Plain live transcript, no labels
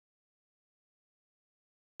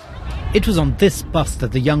It was on this bus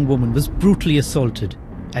that the young woman was brutally assaulted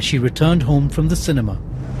as she returned home from the cinema.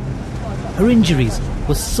 Her injuries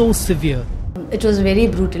were so severe. It was very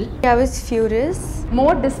brutal. I was furious,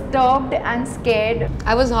 more disturbed and scared.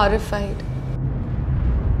 I was horrified.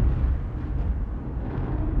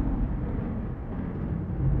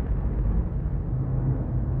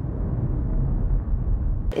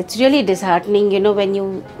 It's really disheartening, when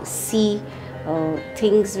you see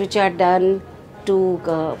things which are done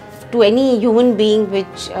to any human being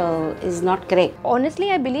which is not correct. Honestly,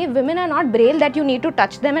 I believe women are not braille that you need to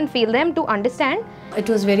touch them and feel them to understand. It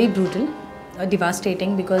was very brutal,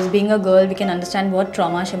 devastating, because being a girl, we can understand what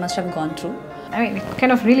trauma she must have gone through. I mean, it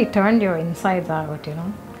kind of really turned your insides out,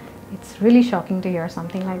 It's really shocking to hear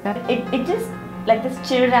something like that. It just, like this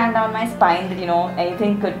chill ran down my spine that,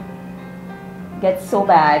 anything could get so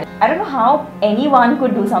bad. I don't know how anyone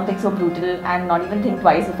could do something so brutal and not even think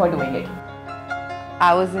twice before doing it.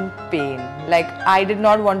 I was in pain. Like, I did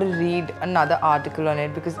not want to read another article on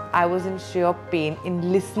it because I was in sheer pain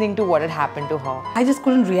in listening to what had happened to her. I just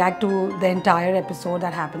couldn't react to the entire episode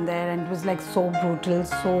that happened there, and it was like so brutal,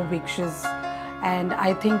 so vicious, and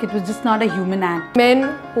I think it was just not a human act.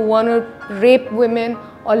 Men who want to rape women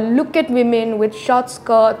or look at women with short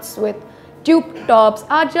skirts, with tube tops,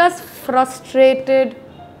 are just frustrated.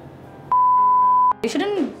 You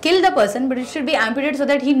shouldn't kill the person, but it should be amputated so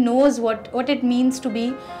that he knows what it means to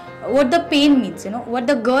be, what the pain means, what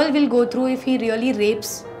the girl will go through if he really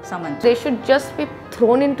rapes someone. They should just be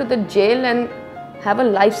thrown into the jail and have a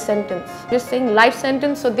life sentence. Just saying life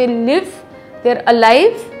sentence, so they live, they're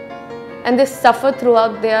alive, and they suffer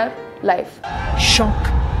throughout their life. Shock,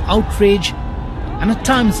 outrage, and at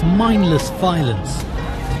times mindless violence.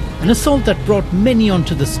 An assault that brought many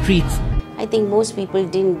onto the streets. I think most people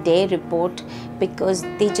didn't dare report because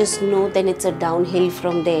they just know then it's a downhill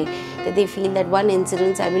from there. That they feel that one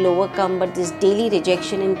incident I will overcome, but this daily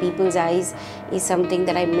rejection in people's eyes is something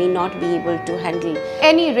that I may not be able to handle.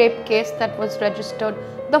 Any rape case that was registered,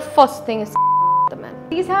 the first thing is the man.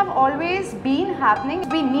 These have always been happening.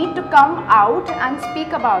 We need to come out and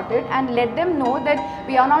speak about it and let them know that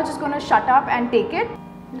we are not just going to shut up and take it.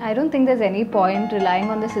 I don't think there's any point relying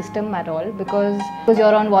on the system at all because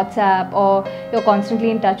you're on WhatsApp or you're constantly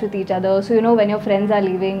in touch with each other. So when your friends are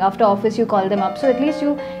leaving, after office you call them up. So at least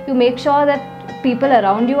you make sure that people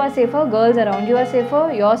around you are safer, girls around you are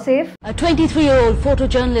safer, you're safe. A 23-year-old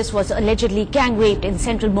photojournalist was allegedly gang raped in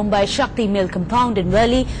central Mumbai Shakti Mill compound in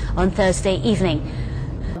Worli on Thursday evening.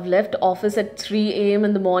 I've left office at 3 a.m.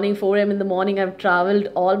 in the morning, 4 a.m. in the morning. I've travelled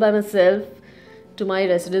all by myself to my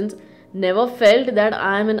residence. Never felt that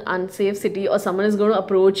I'm in an unsafe city or someone is going to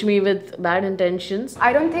approach me with bad intentions.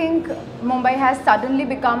 I don't think Mumbai has suddenly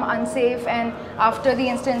become unsafe, and after the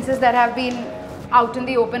instances that have been out in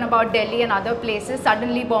the open about Delhi and other places,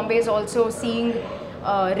 suddenly Bombay is also seeing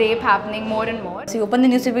rape happening more and more. So you open the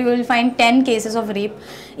newspaper, you will find 10 cases of rape,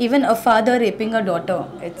 even a father raping a daughter.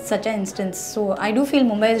 It's such an instance. So I do feel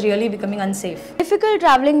Mumbai is really becoming unsafe. Difficult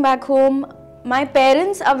traveling back home. My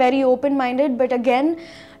parents are very open-minded, but again,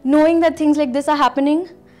 knowing that things like this are happening,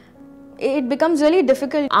 it becomes really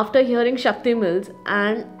difficult. After hearing Shakti Mills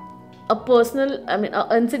and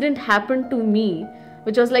an incident happened to me,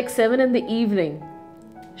 which was like 7 in the evening,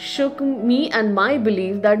 shook me and my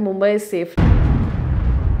belief that Mumbai is safe.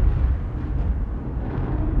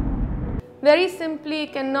 Very simply,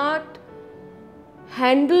 cannot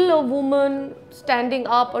handle a woman standing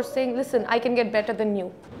up or saying, listen, I can get better than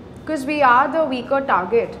you. Because we are the weaker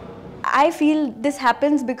target. I feel this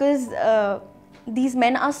happens because these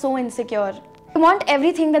men are so insecure. They want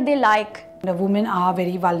everything that they like. The women are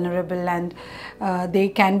very vulnerable, and they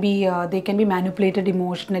can be manipulated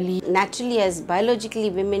emotionally. Naturally, as biologically,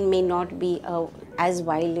 women may not be as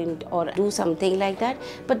violent or do something like that,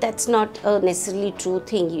 but that's not a necessarily true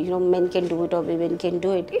thing. Men can do it or women can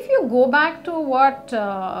do it. If you go back to what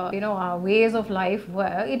our ways of life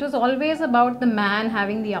were, it was always about the man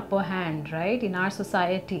having the upper hand, right, in our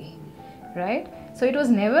society, right? So it was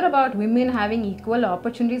never about women having equal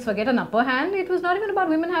opportunities. Forget an upper hand, it was not even about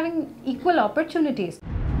women having equal opportunities.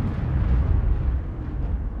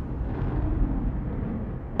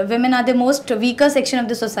 Women are the most weaker section of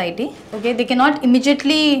the society. Okay, they cannot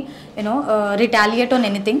immediately, retaliate on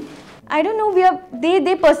anything. I don't know,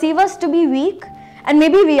 they perceive us to be weak, and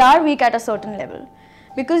maybe we are weak at a certain level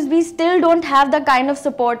because we still don't have the kind of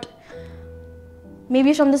support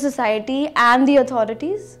maybe from the society and the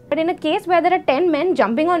authorities. But in a case where there are 10 men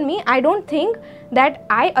jumping on me, I don't think that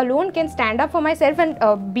I alone can stand up for myself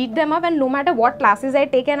and beat them up, and no matter what classes I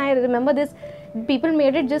take. And I remember this, people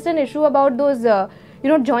made it just an issue about those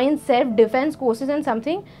joint self-defense courses and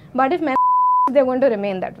something. But if men they're going to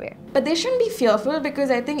remain that way. But they shouldn't be fearful,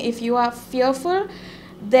 because I think if you are fearful,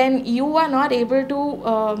 then you are not able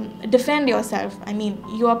to defend yourself. I mean,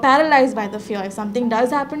 you are paralyzed by the fear. If something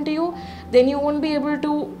does happen to you, then you won't be able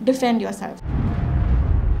to defend yourself.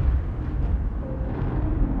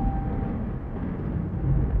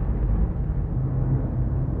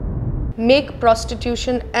 Make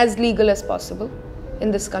prostitution as legal as possible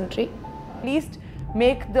in this country. At least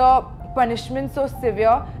make the punishment so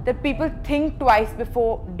severe that people think twice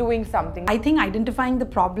before doing something. I think identifying the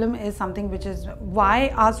problem is something which is why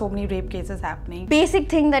are so many rape cases happening. Basic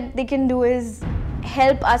thing that they can do is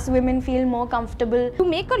help us women feel more comfortable. To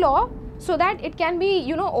make a law so that it can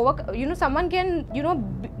be, someone can,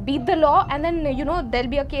 beat the law, and then, there'll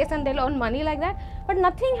be a case and they'll earn money like that. But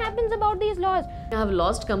nothing happens about these laws. I have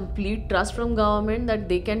lost complete trust from government that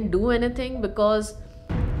they can do anything, because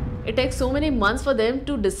it takes so many months for them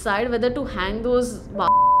to decide whether to hang those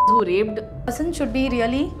who raped. Person should be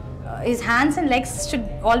really, his hands and legs should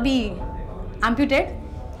all be amputated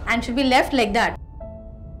and should be left like that.